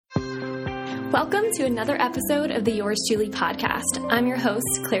Welcome to another episode of the Yours Truly podcast. I'm your host,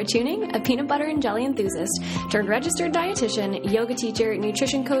 Claire Tuning, a peanut butter and jelly enthusiast turned registered dietitian, yoga teacher,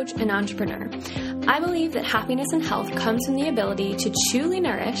 nutrition coach, and entrepreneur. I believe that happiness and health comes from the ability to truly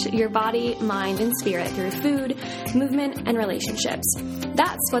nourish your body, mind, and spirit through food, movement, and relationships.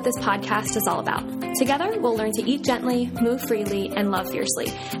 That's what this podcast is all about. Together, we'll learn to eat gently, move freely, and love fiercely,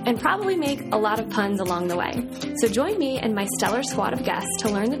 and probably make a lot of puns along the way. So join me and my stellar squad of guests to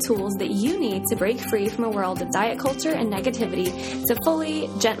learn the tools that you need to break free from a world of diet culture and negativity to fully,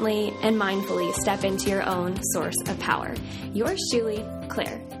 gently, and mindfully step into your own source of power. Yours truly,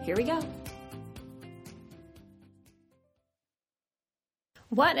 Claire. Here we go.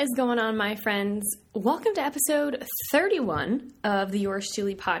 What is going on, my friends? Welcome to episode 31 of the Yours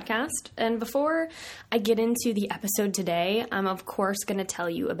Truly podcast. And before I get into the episode today, I'm of course going to tell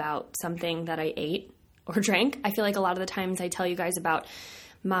you about something that I ate or drank. I feel like a lot of the times I tell you guys about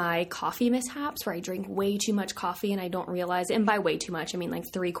my coffee mishaps where I drink way too much coffee and I don't realize it. And by way too much, I mean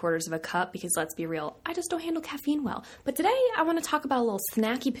like 3/4 of a cup, because let's be real, I just don't handle caffeine well. But today I want to talk about a little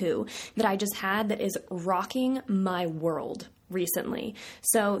snacky poo that I just had that is rocking my world recently.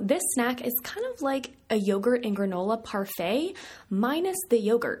 So this snack is kind of like a yogurt and granola parfait minus the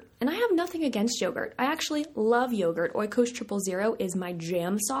yogurt. And I have nothing against yogurt. I actually love yogurt. Oikos 000 is my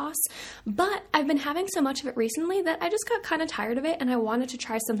jam sauce. But I've been having so much of it recently that I just got kind of tired of it and I wanted to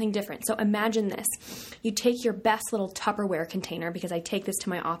try something different. So imagine this. You take your best little Tupperware container, because I take this to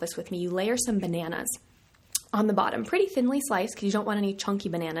my office with me. You layer some bananas on the bottom, pretty thinly sliced, because you don't want any chunky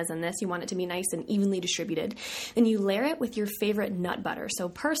bananas in this. You want it to be nice and evenly distributed. Then you layer it with your favorite nut butter. So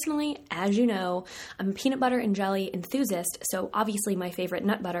personally, as you know, I'm a peanut butter and jelly enthusiast, so obviously my favorite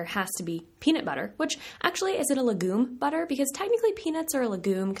nut butter has to be peanut butter, which actually isn't a legume butter, because technically peanuts are a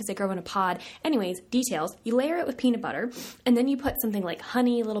legume because they grow in a pod. Anyways, details. You layer it with peanut butter, and then you put something like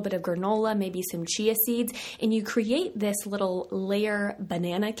honey, a little bit of granola, maybe some chia seeds, and you create this little layer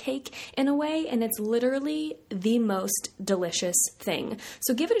banana cake in a way, and it's literally the most delicious thing.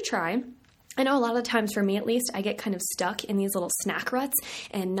 So give it a try. I know a lot of times, for me at least, I get kind of stuck in these little snack ruts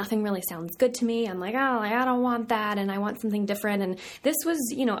and nothing really sounds good to me. I'm like, oh, I don't want that and I want something different. And this was,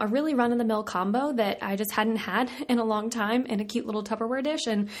 a really run-of-the-mill combo that I just hadn't had in a long time in a cute little Tupperware dish,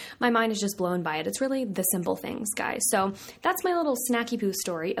 and my mind is just blown by it. It's really the simple things, guys. So that's my little snacky poo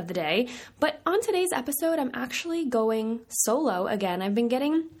story of the day. But on today's episode, I'm actually going solo again. I've been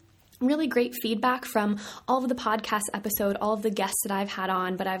getting really great feedback from all of the podcast episode, all of the guests that I've had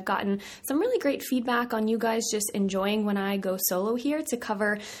on, but I've gotten some really great feedback on you guys just enjoying when I go solo here to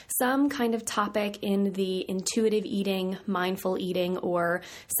cover some kind of topic in the intuitive eating, mindful eating, or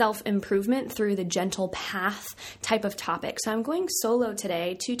self-improvement through the gentle path type of topic. So I'm going solo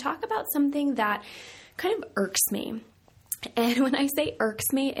today to talk about something that kind of irks me. And when I say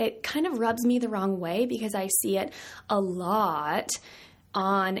irks me, it kind of rubs me the wrong way, because I see it a lot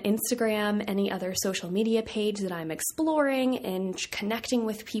on Instagram, any other social media page that I'm exploring and connecting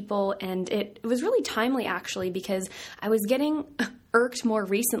with people. And it was really timely, actually, because I was getting irked more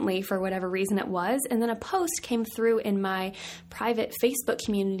recently for whatever reason it was. And then a post came through in my private Facebook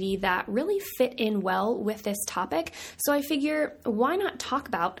community that really fit in well with this topic. So I figure, why not talk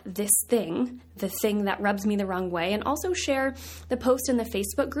about this thing, the thing that rubs me the wrong way, and also share the post in the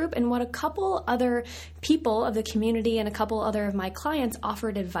Facebook group and what a couple other people of the community and a couple other of my clients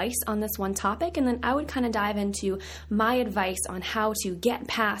offered advice on this one topic. And then I would kind of dive into my advice on how to get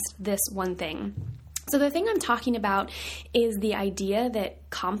past this one thing. So the thing I'm talking about is the idea that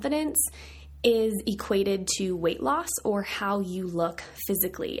confidence is equated to weight loss or how you look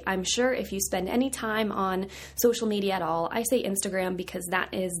physically. I'm sure if you spend any time on social media at all, I say Instagram because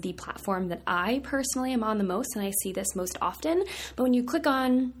that is the platform that I personally am on the most and I see this most often. But when you click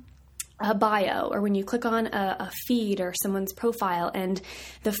on a bio, or when you click on a feed or someone's profile, and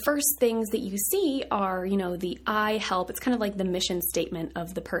the first things that you see are, the I help, it's kind of like the mission statement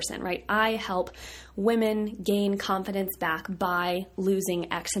of the person, right? I help women gain confidence back by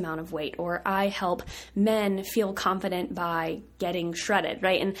losing X amount of weight, or I help men feel confident by getting shredded,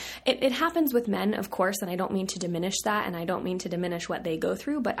 right? And it happens with men, of course, and I don't mean to diminish that, and I don't mean to diminish what they go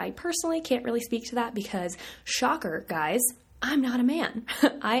through, but I personally can't really speak to that because, shocker, guys, I'm not a man.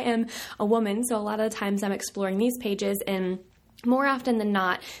 I am a woman, so a lot of the times I'm exploring these pages, and more often than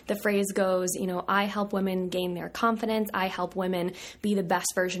not, the phrase goes, I help women gain their confidence. I help women be the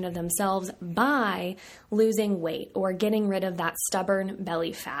best version of themselves by losing weight or getting rid of that stubborn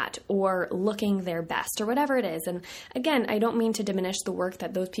belly fat or looking their best or whatever it is. And again, I don't mean to diminish the work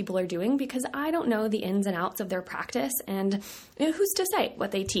that those people are doing because I don't know the ins and outs of their practice and who's to say what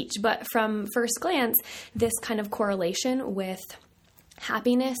they teach. But from first glance, this kind of correlation with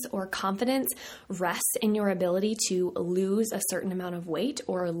happiness or confidence rests in your ability to lose a certain amount of weight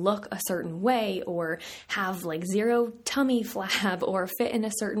or look a certain way or have like zero tummy flab or fit in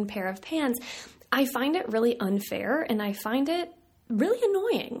a certain pair of pants, I find it really unfair and I find it really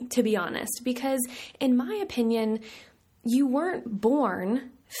annoying, to be honest, because in my opinion, you weren't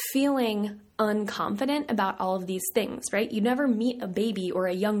born feeling unconfident about all of these things, right? You never meet a baby or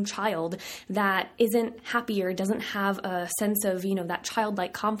a young child that isn't happy or doesn't have a sense of, that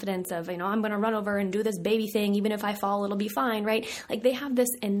childlike confidence of, I'm going to run over and do this baby thing. Even if I fall, it'll be fine, right? Like they have this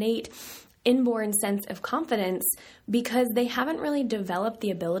innate inborn sense of confidence because they haven't really developed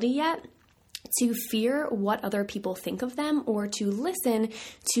the ability yet to fear what other people think of them or to listen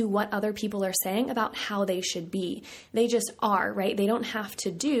to what other people are saying about how they should be. They just are, right? They don't have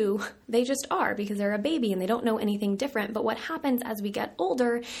to do, they just are because they're a baby and they don't know anything different. But what happens as we get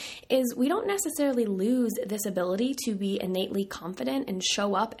older is we don't necessarily lose this ability to be innately confident and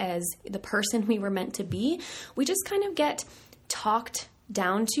show up as the person we were meant to be. We just kind of get talked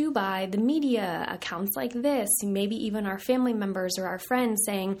down to by the media, accounts like this, maybe even our family members or our friends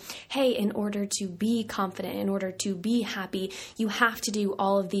saying, hey, in order to be confident, in order to be happy, you have to do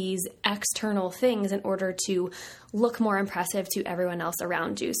all of these external things in order to look more impressive to everyone else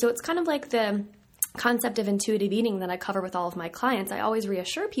around you. So it's kind of like the concept of intuitive eating that I cover with all of my clients. I always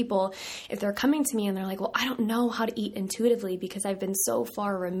reassure people if they're coming to me and they're like, well, I don't know how to eat intuitively because I've been so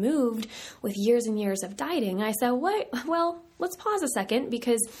far removed with years and years of dieting. I said, what? Well, let's pause a second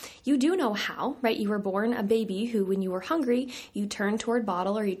because you do know how, right? You were born a baby who, when you were hungry, you turned toward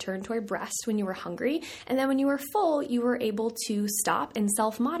bottle or you turned toward breast when you were hungry. And then when you were full, you were able to stop and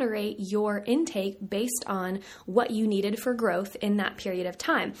self-moderate your intake based on what you needed for growth in that period of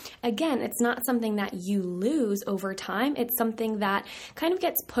time. Again, it's not something that you lose over time. It's something that kind of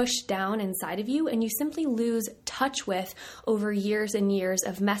gets pushed down inside of you and you simply lose touch with over years and years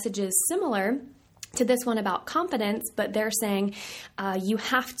of messages similar to this one about confidence, but they're saying you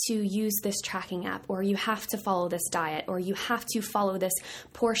have to use this tracking app, or you have to follow this diet, or you have to follow this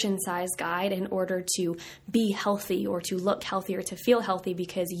portion size guide in order to be healthy or to look healthy or to feel healthy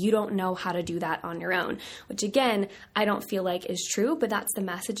because you don't know how to do that on your own, which again, I don't feel like is true, but that's the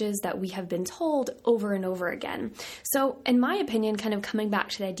messages that we have been told over and over again. So in my opinion, kind of coming back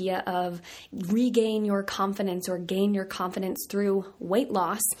to the idea of regain your confidence or gain your confidence through weight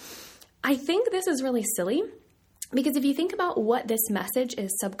loss, I think this is really silly because if you think about what this message is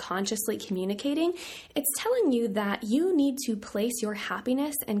subconsciously communicating, it's telling you that you need to place your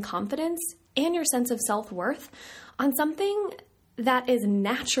happiness and confidence and your sense of self-worth on something that is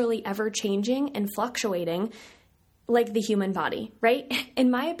naturally ever-changing and fluctuating like the human body, right? In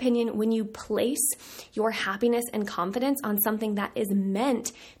my opinion, when you place your happiness and confidence on something that is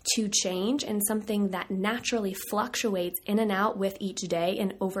meant to change and something that naturally fluctuates in and out with each day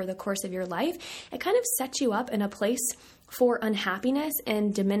and over the course of your life, it kind of sets you up in a place for unhappiness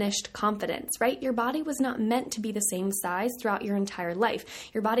and diminished confidence, right? Your body was not meant to be the same size throughout your entire life.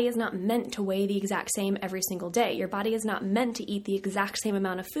 Your body is not meant to weigh the exact same every single day. Your body is not meant to eat the exact same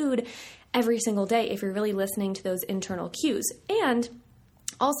amount of food every single day if you're really listening to those internal cues. And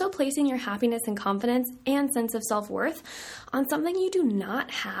also placing your happiness and confidence and sense of self-worth on something you do not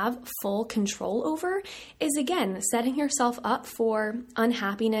have full control over is, again, setting yourself up for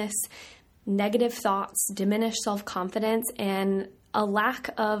unhappiness, negative thoughts, diminished self-confidence, and a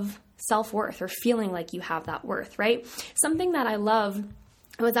lack of self-worth or feeling like you have that worth, right? Something that I love,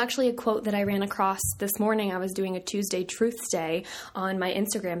 it was actually a quote that I ran across this morning. I was doing a Tuesday Truths Day on my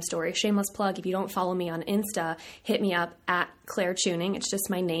Instagram story. Shameless plug, if you don't follow me on Insta, hit me up at Claire Tuning. It's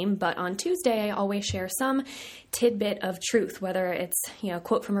just my name. But on Tuesday, I always share some tidbit of truth, whether it's, a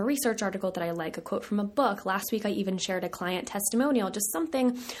quote from a research article that I like, a quote from a book. Last week, I even shared a client testimonial, just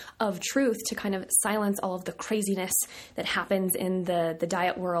something of truth to kind of silence all of the craziness that happens in the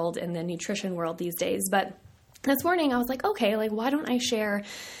diet world and the nutrition world these days. But this morning, I was like, okay, why don't I share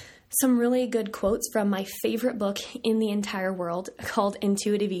some really good quotes from my favorite book in the entire world called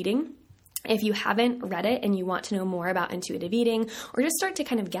Intuitive Eating. If you haven't read it and you want to know more about intuitive eating or just start to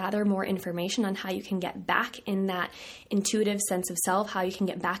kind of gather more information on how you can get back in that intuitive sense of self, how you can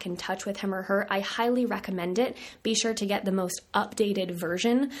get back in touch with him or her, I highly recommend it. Be sure to get the most updated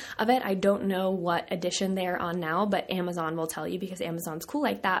version of it. I don't know what edition they're on now, but Amazon will tell you because Amazon's cool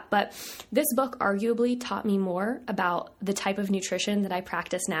like that. But this book arguably taught me more about the type of nutrition that I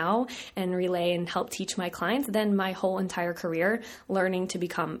practice now and relay and help teach my clients than my whole entire career learning to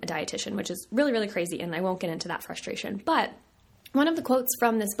become a dietitian, which is really, really crazy, and I won't get into that frustration. But one of the quotes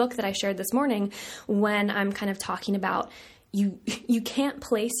from this book that I shared this morning when I'm kind of talking about you can't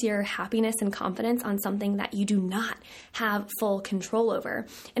place your happiness and confidence on something that you do not have full control over.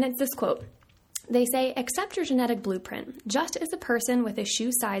 And it's this quote. They say, accept your genetic blueprint. Just as a person with a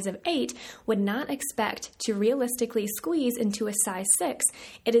shoe size of 8 would not expect to realistically squeeze into a size 6,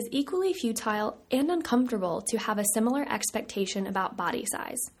 it is equally futile and uncomfortable to have a similar expectation about body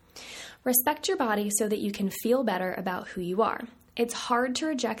size. Respect your body so that you can feel better about who you are. It's hard to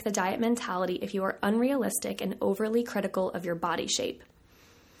reject the diet mentality if you are unrealistic and overly critical of your body shape.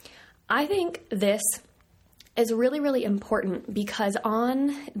 I think this is really, really important because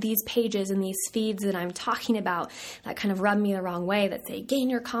on these pages and these feeds that I'm talking about that kind of rub me the wrong way, that say gain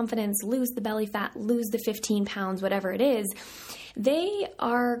your confidence, lose the belly fat, lose the 15 pounds, whatever it is, they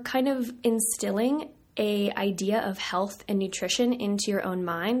are kind of instilling an idea of health and nutrition into your own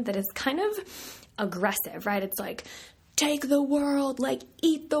mind that is kind of aggressive, right? It's like, take the world, like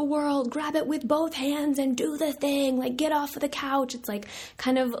eat the world, grab it with both hands and do the thing, like get off of the couch. It's like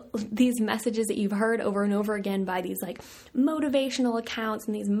kind of these messages that you've heard over and over again by these like motivational accounts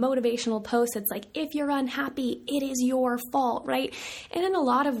and these motivational posts. It's like, if you're unhappy, it is your fault, right? And in a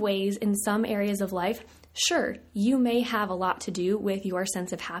lot of ways, in some areas of life, sure, you may have a lot to do with your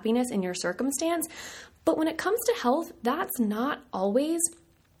sense of happiness and your circumstance, but when it comes to health, that's not always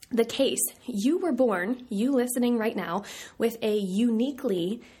the case. You were born, you listening right now, with a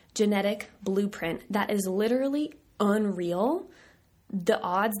uniquely genetic blueprint that is literally unreal. The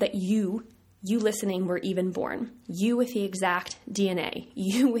odds that you listening were even born, you with the exact DNA,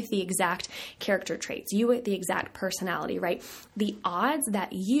 you with the exact character traits, you with the exact personality, right? The odds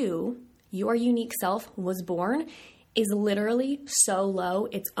that your unique self was born is literally so low,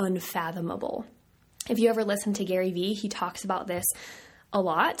 it's unfathomable. If you ever listen to Gary Vee, he talks about this a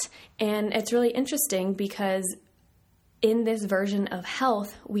lot. And it's really interesting because in this version of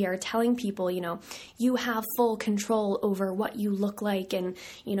health, we are telling people, you have full control over what you look like and,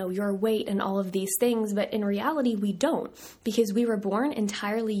 your weight and all of these things. But in reality, we don't, because we were born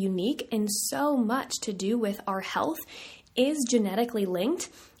entirely unique, and so much to do with our health is genetically linked.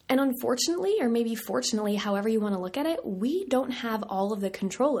 And unfortunately, or maybe fortunately, however you want to look at it, we don't have all of the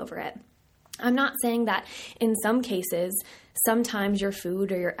control over it. I'm not saying that in some cases, sometimes your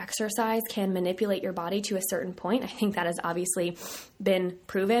food or your exercise can manipulate your body to a certain point. I think that has obviously been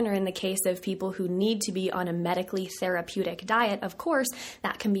proven, or in the case of people who need to be on a medically therapeutic diet, of course,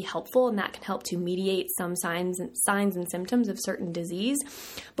 that can be helpful and that can help to mediate some signs and symptoms of certain disease.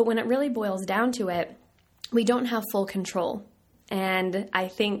 But when it really boils down to it, we don't have full control. And I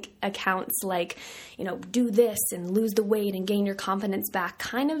think accounts like, do this and lose the weight and gain your confidence back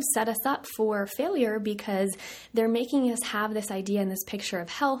kind of set us up for failure, because they're making us have this idea and this picture of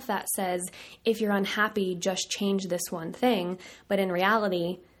health that says, if you're unhappy, just change this one thing. But in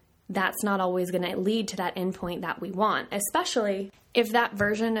reality, that's not always going to lead to that endpoint that we want, especially if that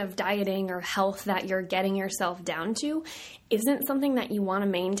version of dieting or health that you're getting yourself down to isn't something that you want to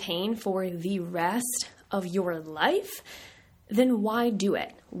maintain for the rest of your life. Then why do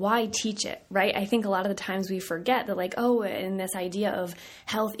it? Why teach it, right? I think a lot of the times we forget that in this idea of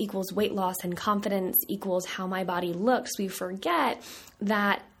health equals weight loss and confidence equals how my body looks, we forget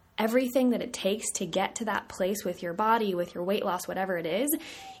that everything that it takes to get to that place with your body, with your weight loss, whatever it is,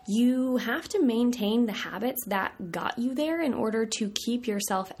 you have to maintain the habits that got you there in order to keep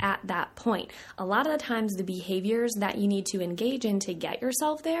yourself at that point. A lot of the times the behaviors that you need to engage in to get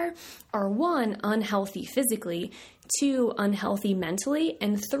yourself there are 1, unhealthy physically, 2, unhealthy mentally,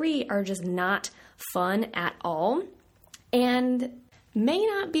 and 3 are just not fun at all, and may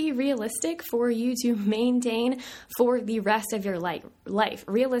not be realistic for you to maintain for the rest of your life,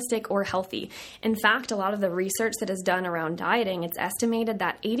 realistic or healthy. In fact, a lot of the research that is done around dieting, it's estimated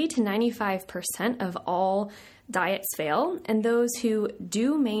that 80 to 95% of all diets fail, and those who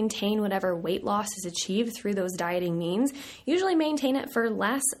do maintain whatever weight loss is achieved through those dieting means usually maintain it for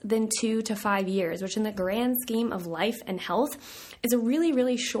less than 2 to 5 years, which in the grand scheme of life and health is a really,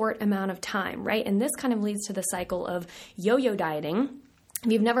 really short amount of time, right? And this kind of leads to the cycle of yo-yo dieting.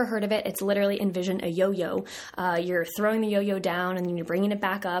 If you've never heard of it, it's literally envision a yo-yo. You're throwing the yo-yo down and then you're bringing it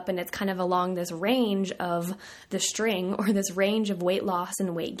back up, and it's kind of along this range of the string, or this range of weight loss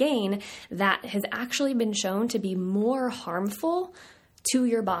and weight gain that has actually been shown to be more harmful to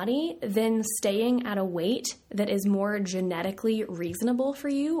your body than staying at a weight that is more genetically reasonable for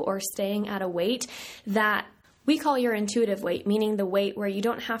you, or staying at a weight that we call your intuitive weight, meaning the weight where you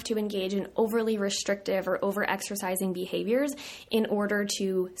don't have to engage in overly restrictive or over-exercising behaviors in order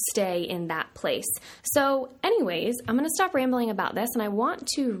to stay in that place. So anyways, I'm going to stop rambling about this, and I want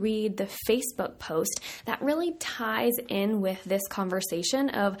to read the Facebook post that really ties in with this conversation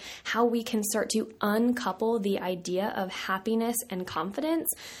of how we can start to uncouple the idea of happiness and confidence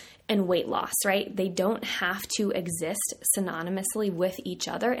and weight loss, right? They don't have to exist synonymously with each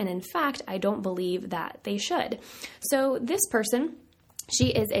other. And in fact, I don't believe that they should. So this person,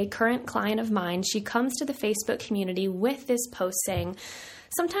 she is a current client of mine. She comes to the Facebook community with this post saying,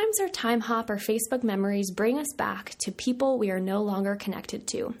 sometimes our time hop or Facebook memories bring us back to people we are no longer connected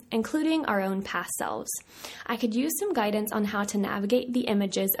to, including our own past selves. I could use some guidance on how to navigate the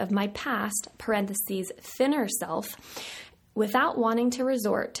images of my past, parentheses, thinner self, without wanting to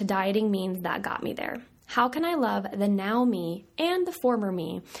resort to dieting means that got me there. How can I love the now me and the former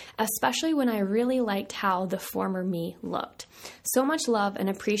me, especially when I really liked how the former me looked? So much love and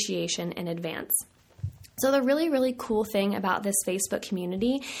appreciation in advance. So the really, really cool thing about this Facebook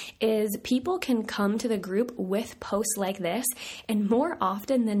community is people can come to the group with posts like this, and more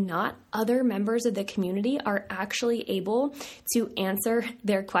often than not, other members of the community are actually able to answer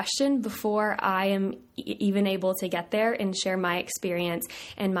their question before I am even able to get there and share my experience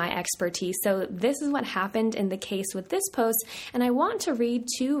and my expertise. So this is what happened in the case with this post, and I want to read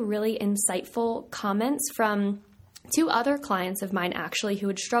two really insightful comments from two other clients of mine actually who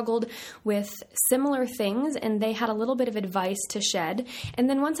had struggled with similar things, and they had a little bit of advice to shed. And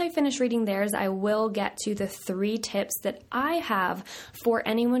then once I finish reading theirs, I will get to the 3 tips that I have for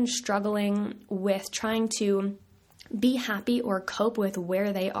anyone struggling with trying to be happy or cope with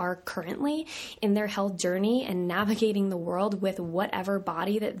where they are currently in their health journey and navigating the world with whatever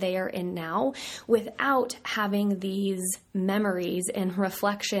body that they are in now without having these memories and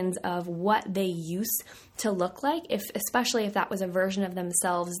reflections of what they used to look like, especially if that was a version of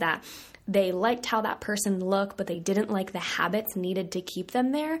themselves that they liked how that person looked, but they didn't like the habits needed to keep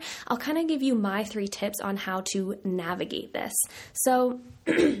them there. I'll kind of give you my 3 tips on how to navigate this. So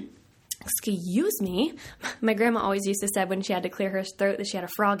excuse me. My grandma always used to say when she had to clear her throat that she had a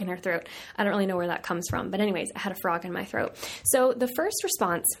frog in her throat. I don't really know where that comes from. But anyways, I had a frog in my throat. So the first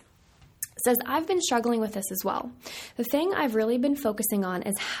response says, I've been struggling with this as well. The thing I've really been focusing on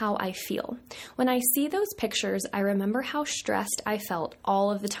is how I feel. When I see those pictures, I remember how stressed I felt all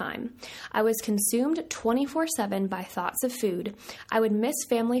of the time. I was consumed 24/7 by thoughts of food. I would miss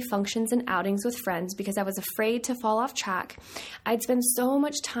family functions and outings with friends because I was afraid to fall off track. I'd spend so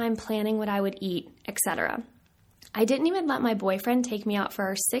much time planning what I would eat, etc. I didn't even let my boyfriend take me out for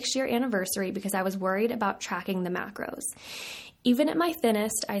our 6-year anniversary because I was worried about tracking the macros. Even at my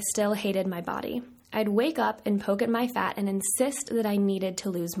thinnest, I still hated my body. I'd wake up and poke at my fat and insist that I needed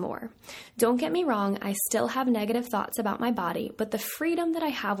to lose more. Don't get me wrong, I still have negative thoughts about my body, but the freedom that I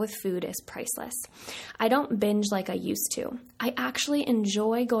have with food is priceless. I don't binge like I used to. I actually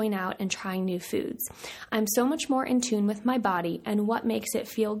enjoy going out and trying new foods. I'm so much more in tune with my body and what makes it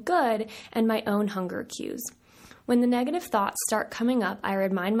feel good and my own hunger cues. When the negative thoughts start coming up, I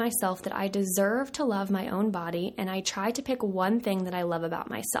remind myself that I deserve to love my own body, and I try to pick one thing that I love about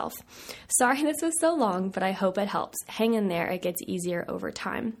myself. Sorry this was so long, but I hope it helps. Hang in there, it gets easier over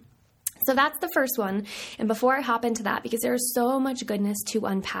time. So that's the first one. And before I hop into that, because there's so much goodness to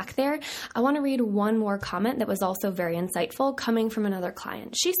unpack there, I want to read one more comment that was also very insightful coming from another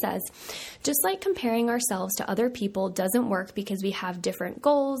client. She says, just like comparing ourselves to other people doesn't work because we have different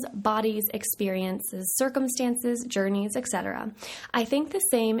goals, bodies, experiences, circumstances, journeys, etc. I think the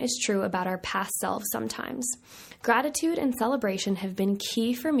same is true about our past selves sometimes. Gratitude and celebration have been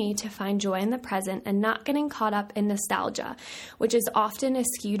key for me to find joy in the present and not getting caught up in nostalgia, which is often a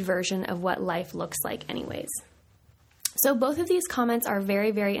skewed version of what life looks like anyways. So both of these comments are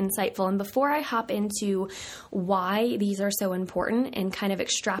very, very insightful. And before I hop into why these are so important and kind of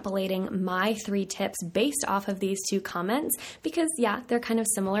extrapolating my 3 tips based off of these 2 comments, because yeah, they're kind of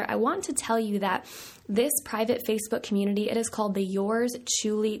similar, I want to tell you that this private Facebook community, it is called the Yours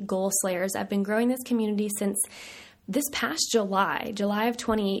Truly Goal Slayers. I've been growing this community since this past July of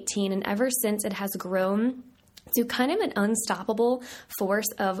 2018. And ever since, it has grown to kind of an unstoppable force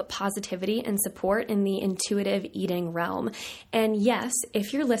of positivity and support in the intuitive eating realm. And yes,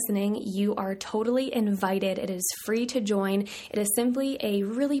 if you're listening, you are totally invited. It is free to join. It is simply a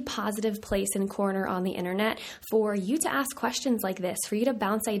really positive place and corner on the internet for you to ask questions like this, for you to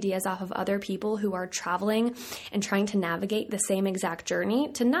bounce ideas off of other people who are traveling and trying to navigate the same exact journey,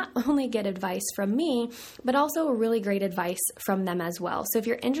 to not only get advice from me, but also really great advice from them as well. So if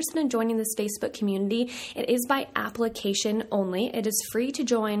you're interested in joining this Facebook community, it is by application only. It is free to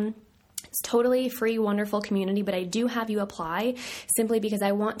join It's totally free, wonderful community, but I do have you apply simply because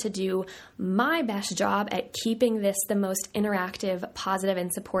I want to do my best job at keeping this the most interactive, positive,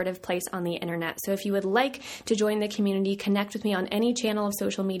 and supportive place on the internet. So if you would like to join the community, connect with me on any channel of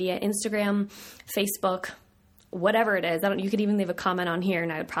social media, Instagram, Facebook, whatever it is. You could even leave a comment on here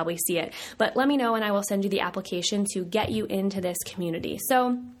and I would probably see it. But let me know and I will send you the application to get you into this community.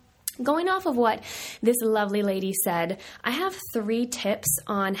 So going off of what this lovely lady said, I have 3 tips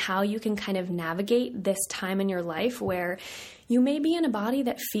on how you can kind of navigate this time in your life where you may be in a body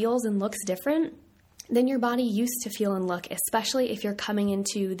that feels and looks different than your body used to feel and look, especially if you're coming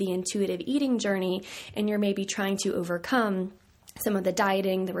into the intuitive eating journey and you're maybe trying to overcome some of the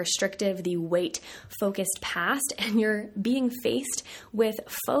dieting, the restrictive, the weight-focused past, and you're being faced with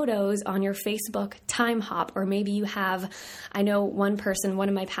photos on your Facebook time hop, or maybe you have, I know one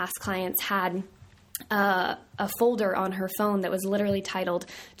of my past clients had a folder on her phone that was literally titled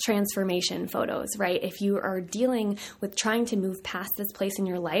transformation photos, right? If you are dealing with trying to move past this place in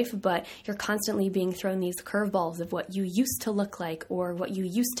your life, but you're constantly being thrown these curveballs of what you used to look like or what you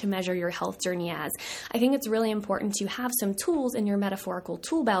used to measure your health journey as, I think it's really important to have some tools in your metaphorical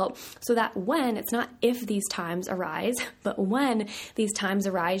tool belt so that when, it's not if these times arise, but when these times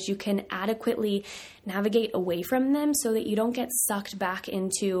arise, you can adequately navigate away from them so that you don't get sucked back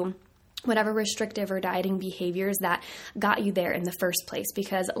into whatever restrictive or dieting behaviors that got you there in the first place.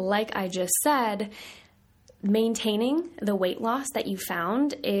 Because like I just said, maintaining the weight loss that you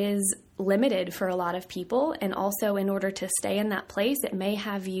found is limited for a lot of people. And also in order to stay in that place, it may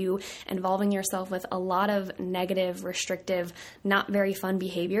have you involving yourself with a lot of negative, restrictive, not very fun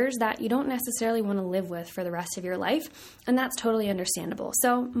behaviors that you don't necessarily want to live with for the rest of your life. And that's totally understandable.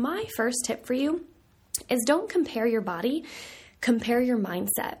 So my first tip for you is don't compare your body, compare your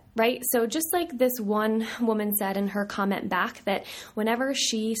mindset, right? So just like this one woman said in her comment back that whenever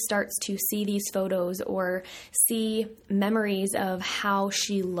she starts to see these photos or see memories of how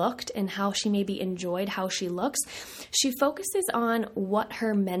she looked and how she maybe enjoyed how she looks, she focuses on what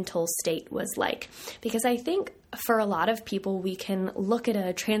her mental state was like. Because I think for a lot of people, we can look at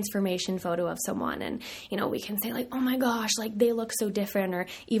a transformation photo of someone and, we can say like, oh my gosh, like they look so different. Or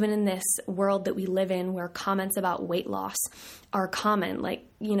even in this world that we live in where comments about weight loss are common, like,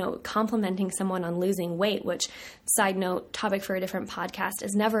 complimenting someone on losing weight, which, side note, topic for a different podcast,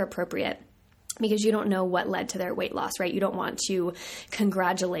 is never appropriate. Because you don't know what led to their weight loss, right? You don't want to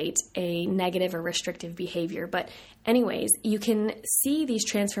congratulate a negative or restrictive behavior. But anyways, you can see these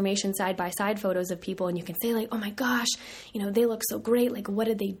transformation side-by-side photos of people and you can say like, oh my gosh, they look so great. Like, what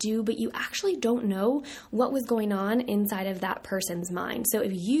did they do? But you actually don't know what was going on inside of that person's mind. So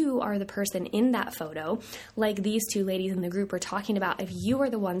if you are the person in that photo, like these 2 ladies in the group are talking about, if you are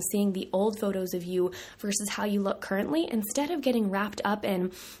the one seeing the old photos of you versus how you look currently, instead of getting wrapped up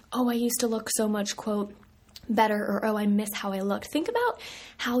in, oh, I used to look so much, quote, better, or, oh, I miss how I looked. Think about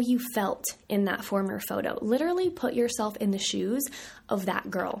how you felt in that former photo. Literally put yourself in the shoes of that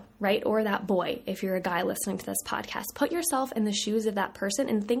girl, right? Or that boy, if you're a guy listening to this podcast. Put yourself in the shoes of that person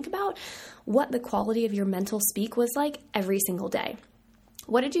and think about what the quality of your mental speak was like every single day.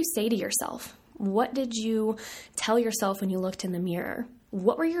 What did you say to yourself? What did you tell yourself when you looked in the mirror?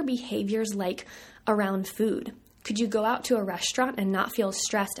 What were your behaviors like around food? Could you go out to a restaurant and not feel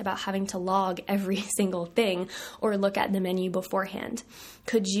stressed about having to log every single thing or look at the menu beforehand?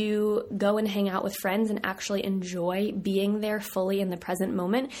 Could you go and hang out with friends and actually enjoy being there fully in the present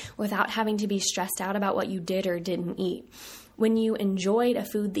moment without having to be stressed out about what you did or didn't eat? When you enjoyed a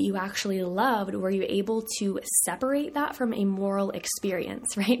food that you actually loved, were you able to separate that from a moral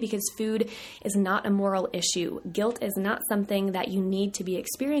experience, right? Because food is not a moral issue. Guilt is not something that you need to be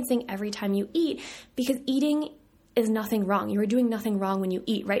experiencing every time you eat, because eating is nothing wrong. You are doing nothing wrong when you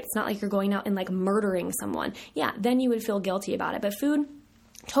eat, right? It's not like you're going out and like murdering someone. Yeah, then you would feel guilty about it. But food,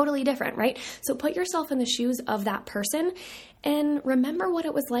 totally different, right? So put yourself in the shoes of that person and remember what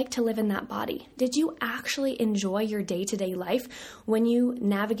it was like to live in that body. Did you actually enjoy your day-to-day life when you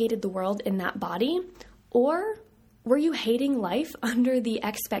navigated the world in that body? Or were you hating life under the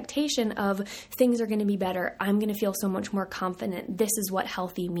expectation of things are going to be better? I'm going to feel so much more confident. This is what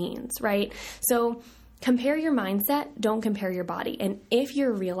healthy means, right? So compare your mindset, don't compare your body. And if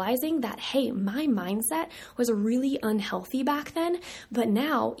you're realizing that, hey, my mindset was really unhealthy back then, but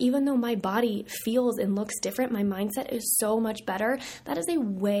now, even though my body feels and looks different, my mindset is so much better, that is a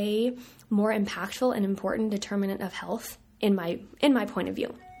way more impactful and important determinant of health in my point of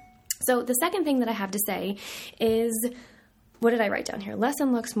view. So the second thing that I have to say is, what did I write down here? Less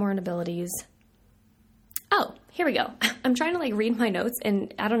in looks, more in abilities. Oh, here we go. I'm trying to read my notes,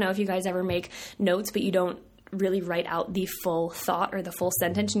 and I don't know if you guys ever make notes, but you don't really write out the full thought or the full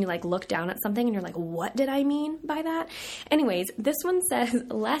sentence, and you like look down at something and you're like, what did I mean by that? Anyways, this one says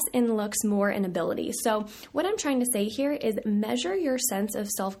less in looks, more in ability. So what I'm trying to say here is measure your sense of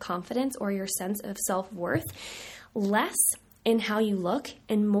self-confidence or your sense of self-worth less in how you look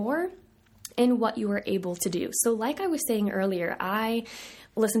and more in what you are able to do. So like I was saying earlier, I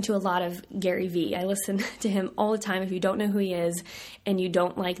listen to a lot of Gary Vee. I listen to him all the time. If you don't know who he is and you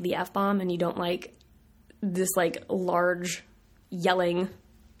don't like the F-bomb and you don't like this like large yelling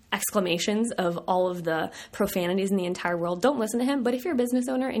exclamations of all of the profanities in the entire world, don't listen to him. But if you're a business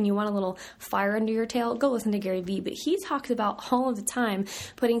owner and you want a little fire under your tail, go listen to Gary Vee. But he talks about all of the time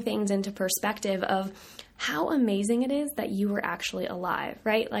putting things into perspective of how amazing it is that you were actually alive,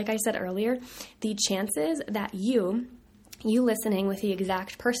 right? Like I said earlier, the chances that you listening with the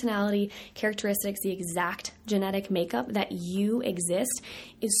exact personality, characteristics, the exact genetic makeup that you exist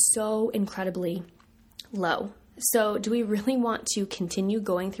is so incredibly low. So do we really want to continue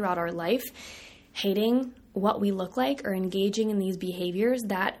going throughout our life hating what we look like or engaging in these behaviors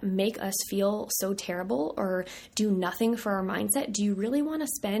that make us feel so terrible or do nothing for our mindset? Do you really want to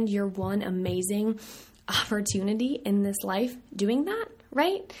spend your one amazing opportunity in this life doing that,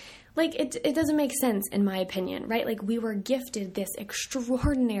 right? Like, it doesn't make sense, in my opinion, right? Like, we were gifted this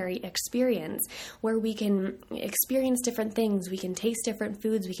extraordinary experience where we can experience different things, we can taste different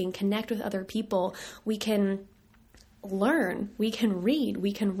foods, we can connect with other people, we can learn, we can read,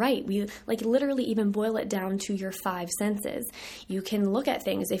 we can write, we like literally even boil it down to your five senses. You can look at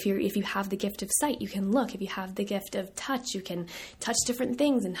things. If you have the gift of sight, you can look. If you have the gift of touch, you can touch different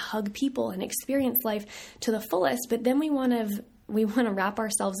things and hug people and experience life to the fullest. But then we want to wrap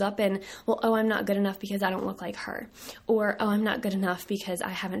ourselves up in, well, oh, I'm not good enough because I don't look like her. Or, oh, I'm not good enough because I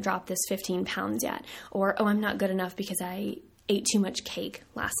haven't dropped this 15 pounds yet. Or, oh, I'm not good enough because I ate too much cake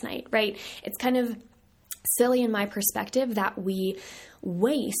last night, right? It's kind of silly in my perspective that we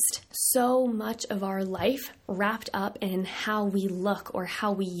waste so much of our life wrapped up in how we look or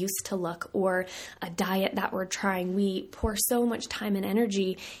how we used to look or a diet that we're trying. We pour so much time and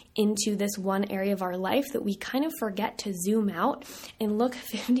energy into this one area of our life that we kind of forget to zoom out and look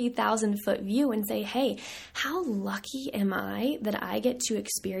 50,000 foot view and say, hey, how lucky am I that I get to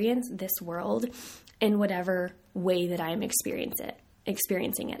experience this world in whatever way that I am experiencing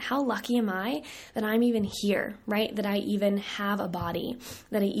it. How lucky am I that I'm even here, right? That I even have a body,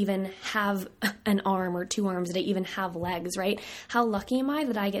 that I even have an arm or two arms, that I even have legs, right? How lucky am I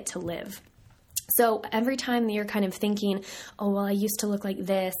that I get to live? So every time that you're kind of thinking, oh, well, I used to look like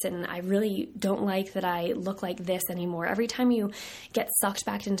this and I really don't like that I look like this anymore. Every time you get sucked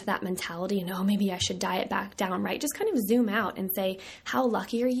back into that mentality and, oh, maybe I should diet back down, right? Just kind of zoom out and say, how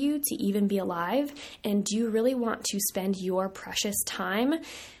lucky are you to even be alive? And do you really want to spend your precious time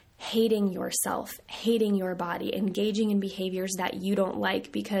hating yourself, hating your body, engaging in behaviors that you don't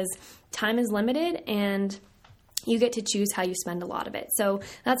like? Because time is limited and you get to choose how you spend a lot of it. So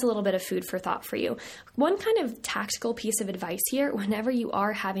that's a little bit of food for thought for you. One kind of tactical piece of advice here, whenever you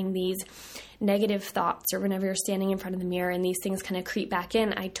are having these negative thoughts or whenever you're standing in front of the mirror and these things kind of creep back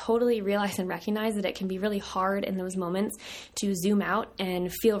in, I totally realize and recognize that it can be really hard in those moments to zoom out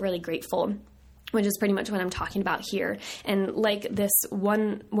and feel really grateful, which is pretty much what I'm talking about here. And like this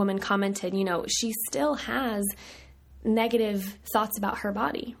one woman commented, she still has negative thoughts about her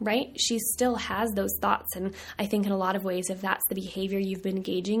body, right? She still has those thoughts. And I think in a lot of ways, if that's the behavior you've been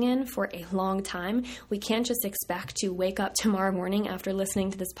engaging in for a long time, we can't just expect to wake up tomorrow morning after listening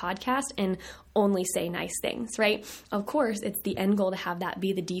to this podcast and only say nice things, right? Of course, it's the end goal to have that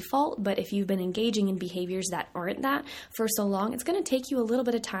be the default. But if you've been engaging in behaviors that aren't that for so long, it's going to take you a little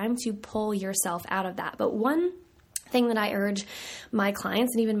bit of time to pull yourself out of that. But one thing that I urge my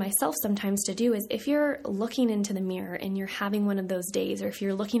clients and even myself sometimes to do is if you're looking into the mirror and you're having one of those days, or if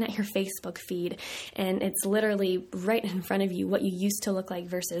you're looking at your Facebook feed and it's literally right in front of you what you used to look like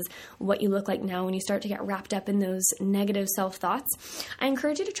versus what you look like now, when you start to get wrapped up in those negative self-thoughts, I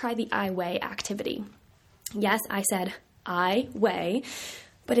encourage you to try the I weigh activity. Yes, I said I weigh,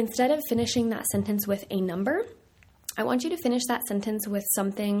 but instead of finishing that sentence with a number, I want you to finish that sentence with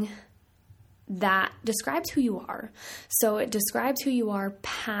something that describes who you are. So it describes who you are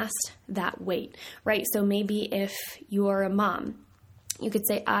past that weight, right? So maybe if you are a mom, you could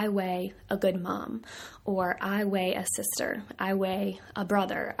say, I weigh a good mom, or I weigh a sister, I weigh a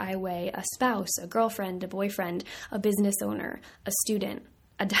brother, I weigh a spouse, a girlfriend, a boyfriend, a business owner, a student,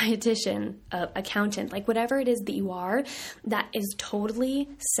 a dietitian, a accountant, like whatever it is that you are that is totally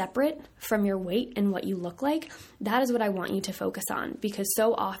separate from your weight and what you look like, that is what I want you to focus on. Because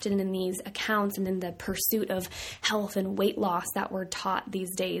so often in these accounts and in the pursuit of health and weight loss that we're taught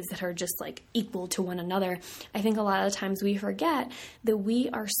these days that are just like equal to one another, I think a lot of the times we forget that we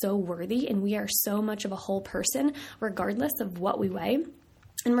are so worthy and we are so much of a whole person regardless of what we weigh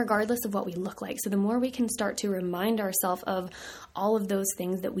and regardless of what we look like. So the more we can start to remind ourselves of all of those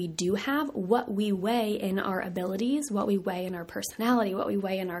things that we do have, what we weigh in our abilities, what we weigh in our personality, what we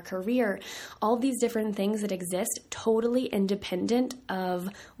weigh in our career, all of these different things that exist totally independent of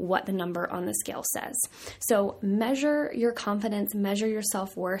what the number on the scale says. So measure your confidence, measure your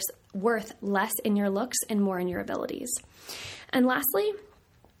self-worth less in your looks and more in your abilities. And lastly,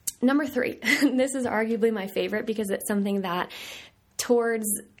 number 3, this is arguably my favorite because it's something that towards,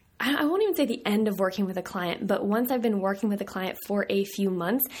 I won't even say the end of working with a client, but once I've been working with a client for a few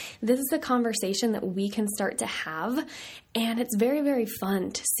months, this is a conversation that we can start to have. And it's very, very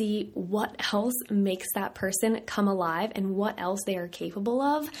fun to see what else makes that person come alive and what else they are capable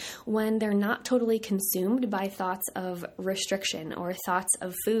of when they're not totally consumed by thoughts of restriction or thoughts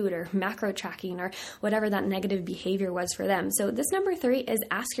of food or macro tracking or whatever that negative behavior was for them. So this number 3 is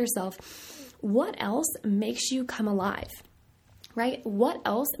ask yourself, what else makes you come alive? Right? What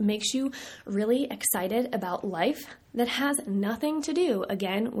else makes you really excited about life that has nothing to do,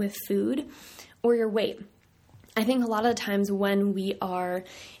 again, with food or your weight? I think a lot of the times when we are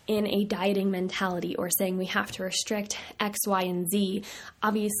in a dieting mentality or saying we have to restrict X, Y, and Z,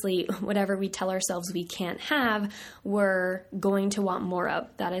 obviously whatever we tell ourselves we can't have, we're going to want more of.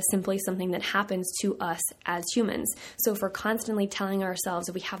 That is simply something that happens to us as humans. So if we're constantly telling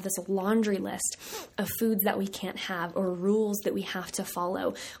ourselves we have this laundry list of foods that we can't have or rules that we have to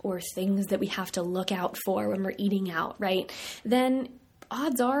follow or things that we have to look out for when we're eating out, right? Then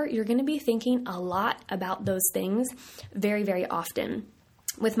odds are you're going to be thinking a lot about those things very, very often.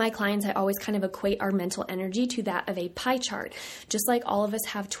 With my clients, I always kind of equate our mental energy to that of a pie chart. Just like all of us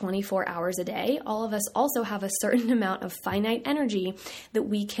have 24 hours a day, all of us also have a certain amount of finite energy that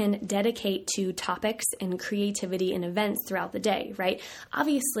we can dedicate to topics and creativity and events throughout the day, right?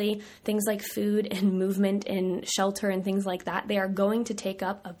 Obviously, things like food and movement and shelter and things like that, they are going to take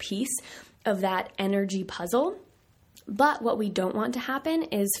up a piece of that energy puzzle. But what we don't want to happen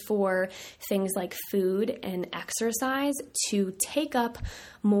is for things like food and exercise to take up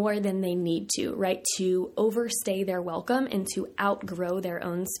more than they need to, right? To overstay their welcome and to outgrow their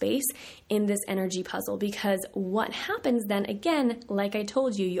own space in this energy puzzle. Because what happens then, again, like I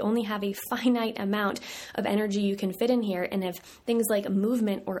told you, you only have a finite amount of energy you can fit in here. And if things like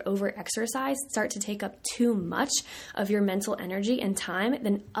movement or over-exercise start to take up too much of your mental energy and time,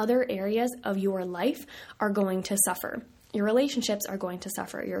 then other areas of your life are going to suffer. Your relationships are going to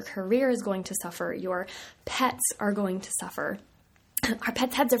suffer. Your career is going to suffer. Your pets are going to suffer. Our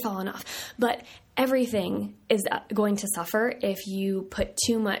pets' heads are falling off. But everything is going to suffer if you put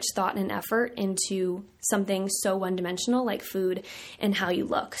too much thought and effort into something so one-dimensional like food and how you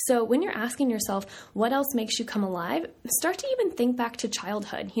look. So when you're asking yourself, what else makes you come alive? Start to even think back to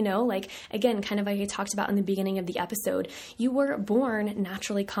childhood, like, again, kind of like I talked about in the beginning of the episode, you were born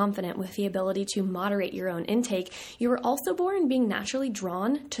naturally confident with the ability to moderate your own intake. You were also born being naturally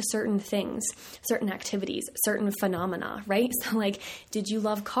drawn to certain things, certain activities, certain phenomena, right? So like, did you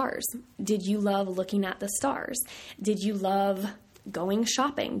love cars? Did you love looking at the stars? Did you love going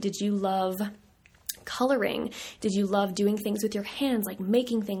shopping? Did you love coloring? Did you love doing things with your hands, like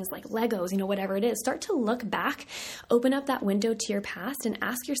making things like Legos, whatever it is? Start to look back, open up that window to your past and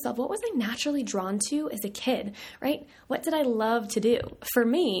ask yourself, what was I naturally drawn to as a kid, right? What did I love to do? For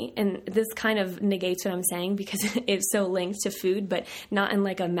me, and this kind of negates what I'm saying because it's so linked to food, but not in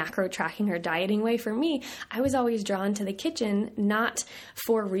like a macro tracking or dieting way. For me, I was always drawn to the kitchen, not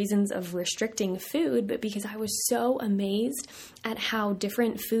for reasons of restricting food, but because I was so amazed at how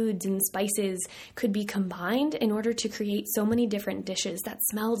different foods and spices could be combined in order to create so many different dishes that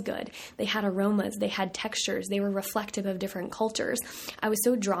smelled good. They had aromas, they had textures, they were reflective of different cultures. I was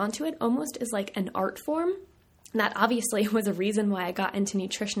so drawn to it almost as like an art form. That obviously was a reason why I got into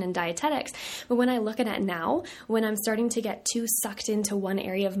nutrition and dietetics. But when I look at it now, when I'm starting to get too sucked into one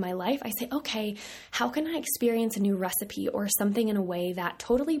area of my life, I say, okay, how can I experience a new recipe or something in a way that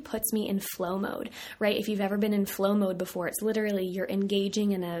totally puts me in flow mode, right? If you've ever been in flow mode before, it's literally you're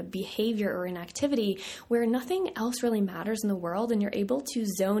engaging in a behavior or an activity where nothing else really matters in the world and you're able to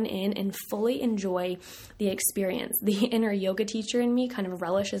zone in and fully enjoy the experience. The inner yoga teacher in me kind of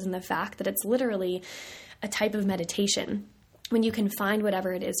relishes in the fact that it's literally a type of meditation when you can find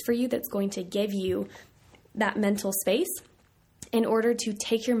whatever it is for you that's going to give you that mental space in order to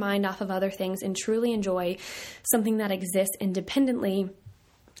take your mind off of other things and truly enjoy something that exists independently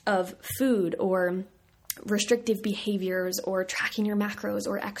of food or restrictive behaviors or tracking your macros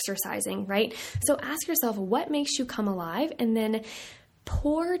or exercising, right? So ask yourself, what makes you come alive? And then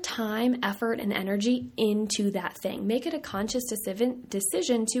pour time, effort, and energy into that thing. Make it a conscious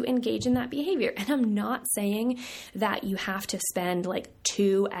decision to engage in that behavior. And I'm not saying that you have to spend like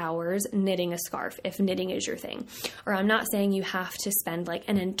 2 hours knitting a scarf if knitting is your thing. Or I'm not saying you have to spend like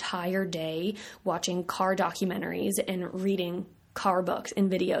an entire day watching car documentaries and reading car books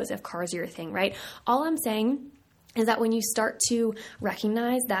and videos if cars are your thing, right? All I'm saying is that when you start to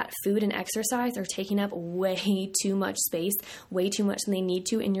recognize that food and exercise are taking up way too much space, way too much than they need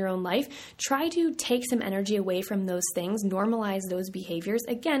to in your own life, try to take some energy away from those things, normalize those behaviors.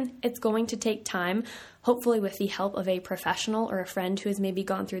 Again, it's going to take time, hopefully with the help of a professional or a friend who has maybe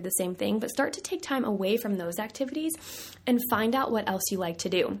gone through the same thing, but start to take time away from those activities and find out what else you like to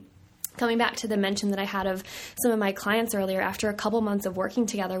do. Coming back to the mention that I had of some of my clients earlier, after a couple months of working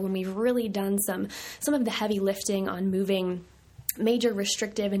together, when we've really done some of the heavy lifting on moving major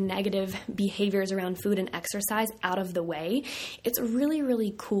restrictive and negative behaviors around food and exercise out of the way, it's really,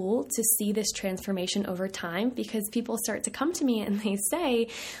 really cool to see this transformation over time, because people start to come to me and they say,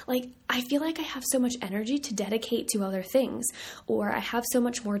 like, I feel like I have so much energy to dedicate to other things, or I have so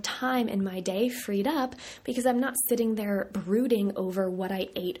much more time in my day freed up because I'm not sitting there brooding over what I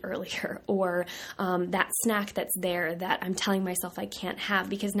ate earlier, or that snack that's there that I'm telling myself I can't have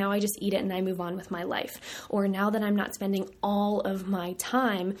because now I just eat it and I move on with my life. Or now that I'm not spending all of my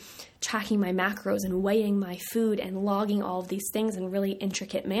time tracking my macros and weighing my food and logging all of these things in really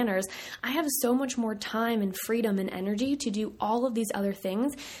intricate manners, I have so much more time and freedom and energy to do all of these other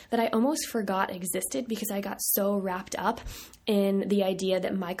things that I almost forgot existed because I got so wrapped up in the idea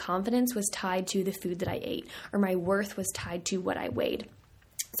that my confidence was tied to the food that I ate, or my worth was tied to what I weighed.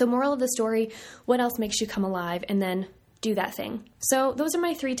 So moral of the story, what else makes you come alive? And then do that thing. So those are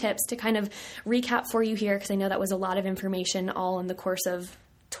my 3 tips to kind of recap for you here, because I know that was a lot of information all in the course of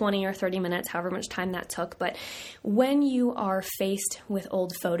 20 or 30 minutes, however much time that took. But when you are faced with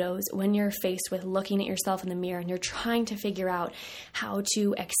old photos, when you're faced with looking at yourself in the mirror and you're trying to figure out how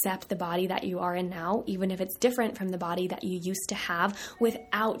to accept the body that you are in now, even if it's different from the body that you used to have,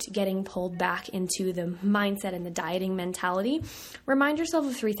 without getting pulled back into the mindset and the dieting mentality, remind yourself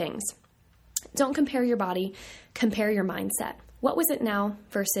of 3 things. Don't compare your body, compare your mindset. What was it now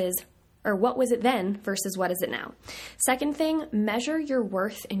versus, or what was it then versus what is it now? Second thing, measure your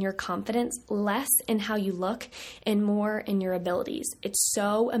worth and your confidence less in how you look and more in your abilities. It's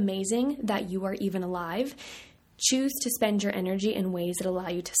so amazing that you are even alive. Choose to spend your energy in ways that allow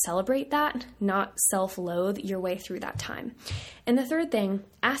you to celebrate that, not self-loathe your way through that time. And the third thing,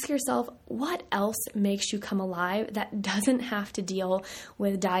 ask yourself, what else makes you come alive that doesn't have to deal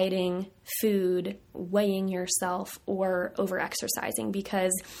with dieting, food, weighing yourself, or over-exercising?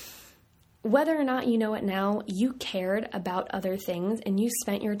 Because whether or not you know it now, you cared about other things and you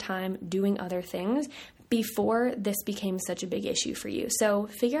spent your time doing other things before this became such a big issue for you. So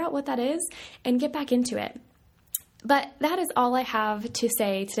figure out what that is and get back into it. But that is all I have to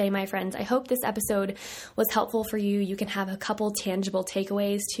say today, my friends. I hope this episode was helpful for you. You can have a couple tangible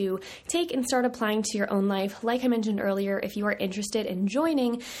takeaways to take and start applying to your own life. Like I mentioned earlier, if you are interested in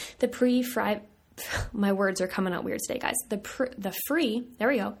joining the my words are coming out weird today, guys. The free, there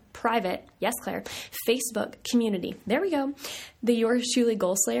we go, private, yes, Claire, Facebook community, there we go, the Yours Truly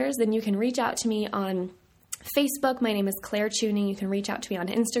Goal Slayers, then you can reach out to me on Facebook. My name is Claire Tuning. You can reach out to me on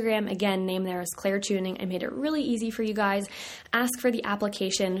Instagram. Again, name there is Claire Tuning. I made it really easy for you guys. Ask for the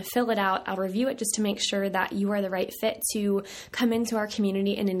application, fill it out. I'll review it just to make sure that you are the right fit to come into our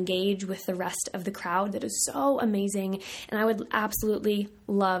community and engage with the rest of the crowd that is so amazing. And I would absolutely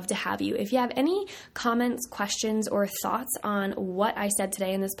love to have you. If you have any comments, questions, or thoughts on what I said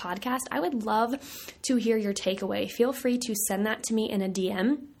today in this podcast, I would love to hear your takeaway. Feel free to send that to me in a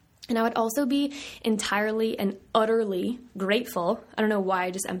DM. And I would also be entirely and utterly grateful. I don't know why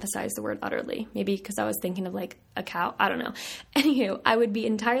I just emphasized the word utterly. Maybe because I was thinking of like a cow. I don't know. Anywho, I would be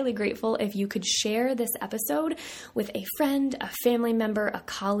entirely grateful if you could share this episode with a friend, a family member, a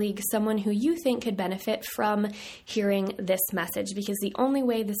colleague, someone who you think could benefit from hearing this message. Because the only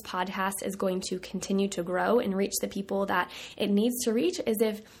way this podcast is going to continue to grow and reach the people that it needs to reach is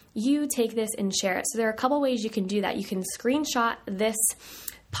if you take this and share it. So there are a couple ways you can do that. You can screenshot this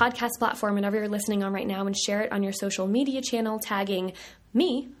podcast platform, whenever you're listening on right now, and share it on your social media channel, tagging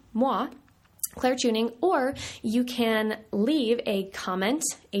me, moi, Claire Tuning, or you can leave a comment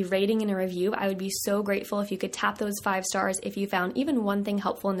a rating and a review. I would be so grateful if you could tap those 5 stars if you found even one thing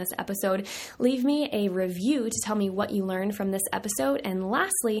helpful in this episode. Leave me a review to tell me what you learned from this episode. And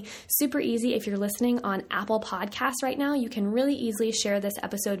lastly, super easy, if you're listening on Apple Podcasts right now, you can really easily share this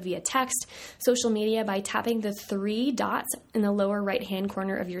episode via text, social media by tapping the 3 dots in the lower right-hand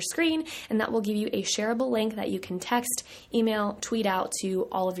corner of your screen, and that will give you a shareable link that you can text, email, tweet out to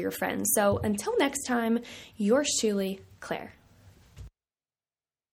all of your friends. So until next time, yours truly, Claire.